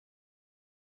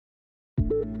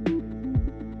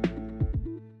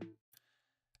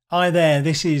Hi there,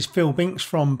 this is Phil Binks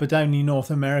from Bodoni, North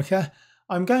America.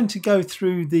 I'm going to go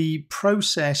through the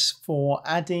process for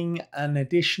adding an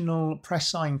additional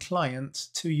PressSign client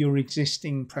to your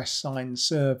existing PressSign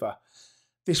server.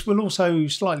 This will also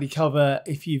slightly cover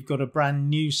if you've got a brand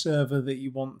new server that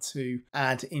you want to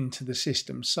add into the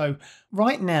system. So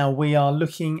right now we are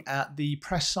looking at the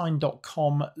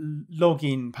presssign.com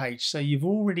login page. So you've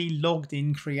already logged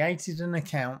in, created an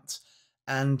account,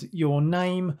 and your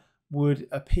name would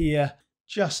appear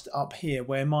just up here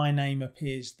where my name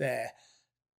appears there.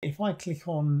 If I click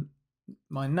on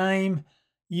my name,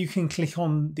 you can click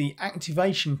on the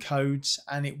activation codes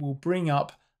and it will bring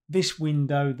up this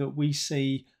window that we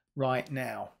see right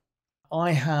now.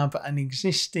 I have an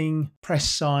existing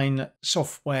PressSign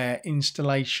software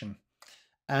installation,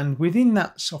 and within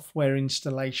that software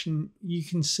installation you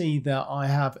can see that I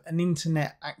have an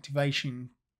internet activation,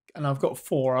 and I've got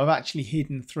 4. I've actually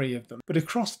hidden 3 of them. But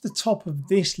across the top of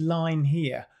this line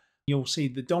here, you'll see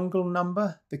the dongle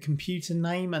number, the computer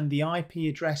name, and the IP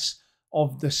address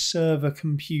of the server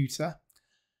computer,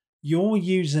 your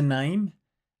username,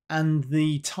 and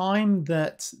the time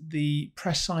that the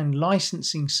PressSign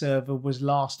licensing server was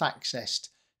last accessed.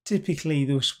 Typically,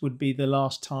 this would be the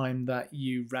last time that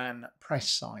you ran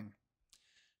PressSign.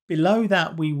 Below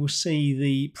that, we will see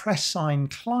the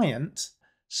PressSign client.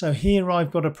 So here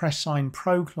I've got a PressSign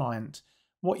Pro client.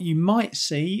 What you might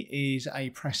see is a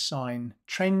PressSign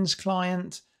Trends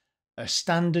client, a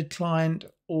standard client,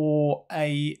 or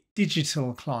a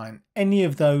digital client. Any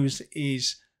of those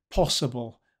is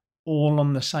possible, all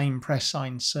on the same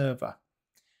PressSign server.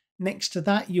 Next to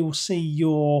that, you'll see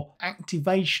your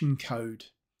activation code.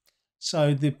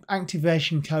 So the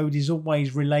activation code is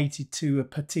always related to a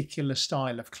particular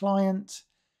style of client.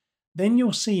 Then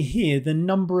you'll see here the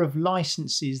number of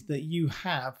licenses that you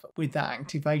have with that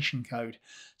activation code.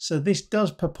 So this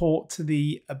does purport to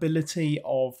the ability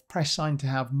of PressSign to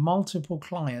have multiple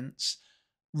clients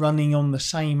running on the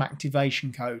same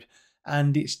activation code.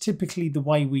 And it's typically the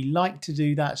way we like to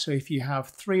do that. So if you have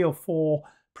 3 or 4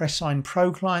 PressSign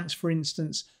Pro clients, for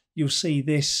instance, you'll see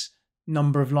this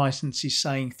number of licenses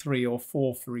saying 3 or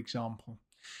 4, for example.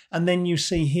 And then you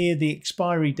see here the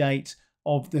expiry date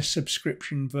of the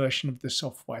subscription version of the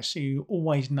software, so you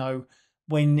always know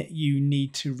when you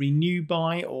need to renew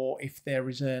by, or if there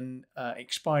is an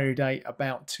expiry date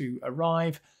about to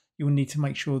arrive, you'll need to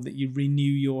make sure that you renew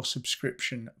your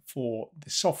subscription for the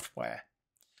software.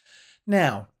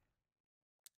 Now,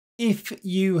 if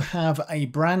you have a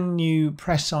brand new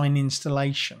PressSign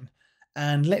installation,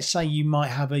 and let's say you might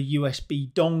have a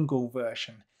USB dongle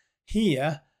version,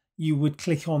 here you would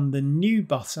click on the new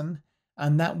button,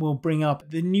 and that will bring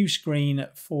up the new screen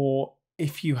for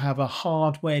if you have a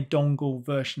hardware dongle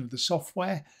version of the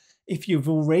software. If you've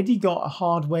already got a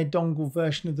hardware dongle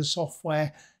version of the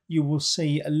software, you will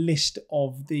see a list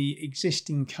of the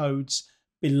existing codes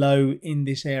below in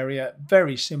this area,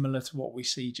 very similar to what we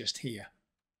see just here.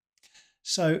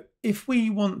 So if we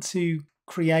want to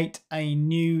create a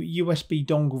new USB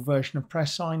dongle version of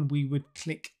PressSign, we would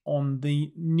click on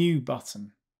the new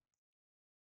button.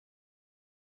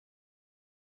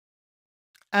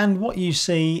 And what you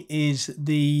see is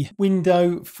the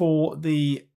window for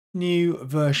the new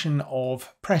version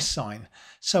of PressSign.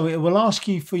 So it will ask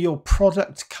you for your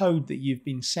product code that you've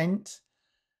been sent.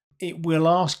 It will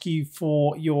ask you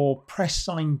for your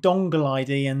PressSign dongle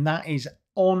ID, and that is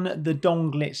on the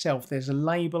dongle itself. There's a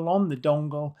label on the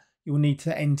dongle. You'll need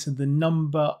to enter the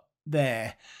number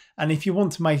there. And if you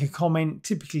want to make a comment,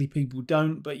 typically people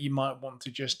don't, but you might want to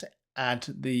just add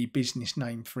the business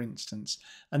name, for instance.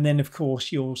 And then of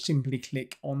course you'll simply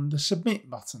click on the submit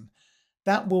button.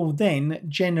 That will then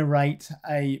generate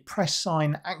a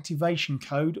PressSign activation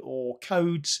code or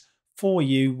codes for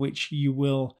you, which you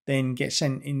will then get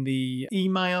sent in the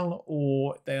email,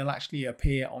 or they'll actually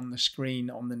appear on the screen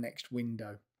on the next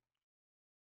window.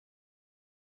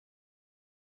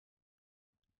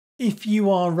 If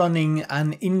you are running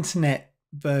an internet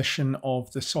version of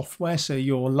the software, so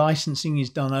your licensing is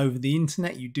done over the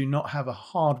internet, you do not have a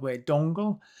hardware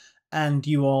dongle, and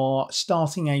you are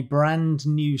starting a brand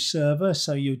new server,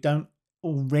 so you don't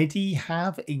already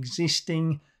have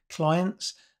existing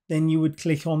clients, then you would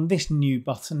click on this new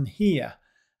button here,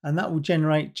 and that will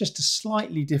generate just a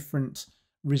slightly different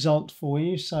result for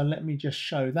you. So let me just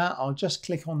show that. I'll just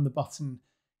click on the button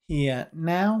here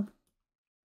now,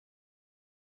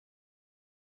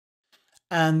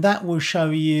 and that will show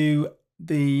you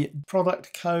the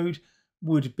product code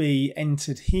would be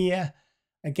entered here.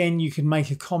 Again, you can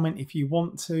make a comment if you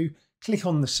want to, click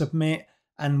on the submit,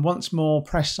 And once more,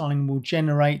 PressSign will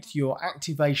generate your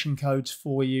activation codes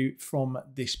for you from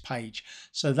this page.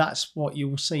 So that's what you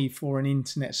will see for an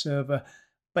internet server.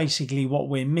 Basically, what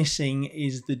we're missing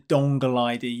is the dongle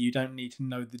ID. You don't need to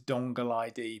know the dongle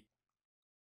ID.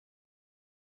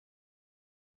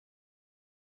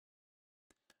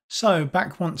 So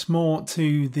back once more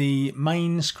to the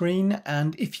main screen,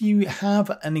 and if you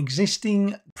have an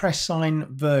existing PressSign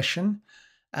version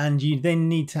and you then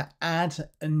need to add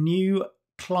a new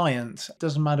client,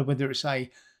 doesn't matter whether it's a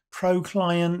pro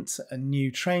client, a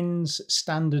new trends,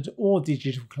 standard or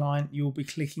digital client, you'll be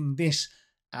clicking this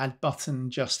add button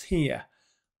just here.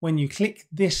 When you click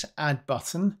this add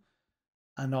button,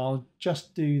 and I'll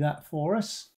just do that for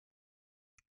us,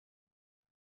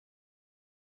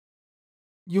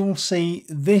 you'll see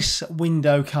this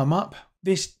window come up.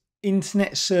 This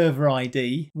internet server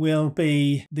ID will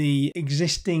be the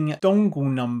existing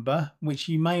dongle number, which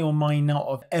you may or may not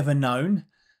have ever known,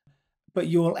 but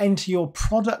you'll enter your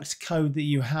product code that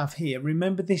you have here.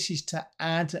 Remember, this is to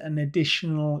add an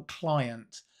additional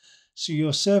client. So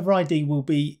your server ID will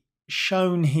be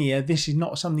shown here. This is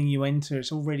not something you enter,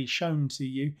 it's already shown to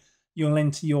you. You'll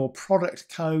enter your product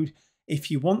code.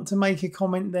 If you want to make a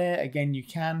comment there, again, you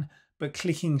can, but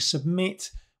clicking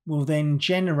submit will then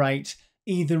generate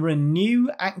either a new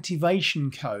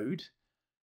activation code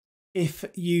if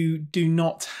you do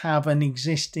not have an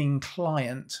existing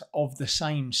client of the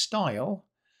same style.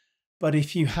 But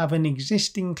if you have an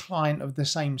existing client of the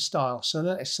same style, so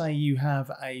let's say you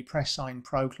have a PressSign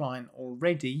Pro client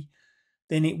already,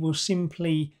 then it will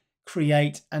simply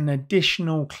create an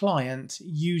additional client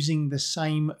using the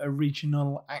same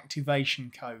original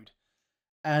activation code.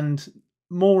 And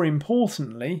more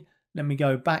importantly, let me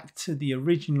go back to the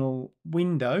original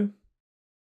window.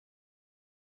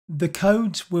 The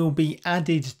codes will be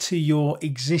added to your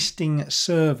existing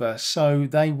server, so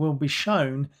they will be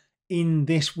shown in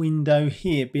this window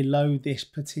here below this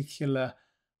particular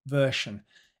version.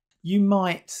 You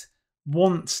might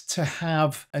want to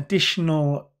have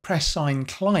additional PressSign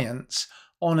clients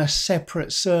on a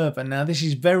separate server. Now, this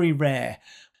is very rare.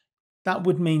 That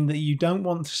would mean that you don't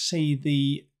want to see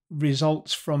the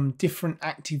results from different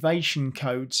activation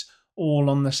codes all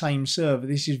on the same server.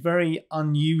 This is very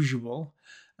unusual,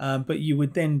 but you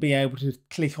would then be able to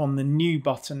click on the new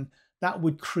button. That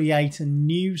would create a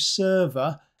new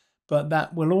server, but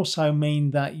that will also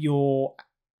mean that your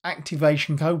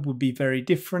activation code would be very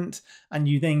different, and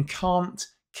you then can't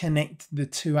connect the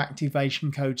two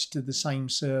activation codes to the same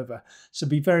server. So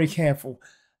be very careful.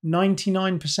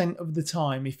 99% of the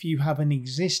time, if you have an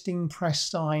existing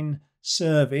PressSign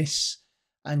service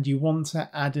and you want to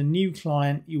add a new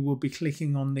client, you will be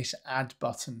clicking on this add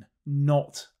button,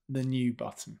 not the new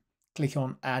button. Click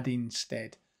on add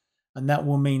instead. And that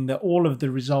will mean that all of the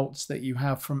results that you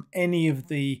have from any of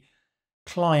the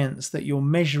clients that you're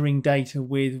measuring data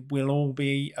with will all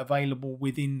be available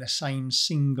within the same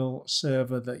single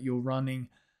server that you're running.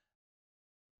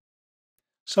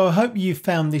 So I hope you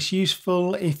found this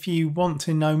useful. If you want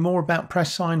to know more about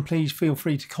PressSign, please feel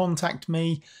free to contact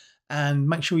me, and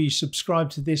make sure you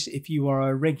subscribe to this if you are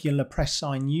a regular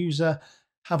PressSign user.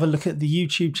 Have a look at the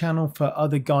YouTube channel for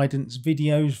other guidance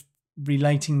videos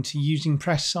relating to using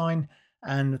PressSign,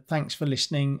 and thanks for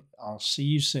listening. I'll see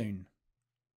you soon.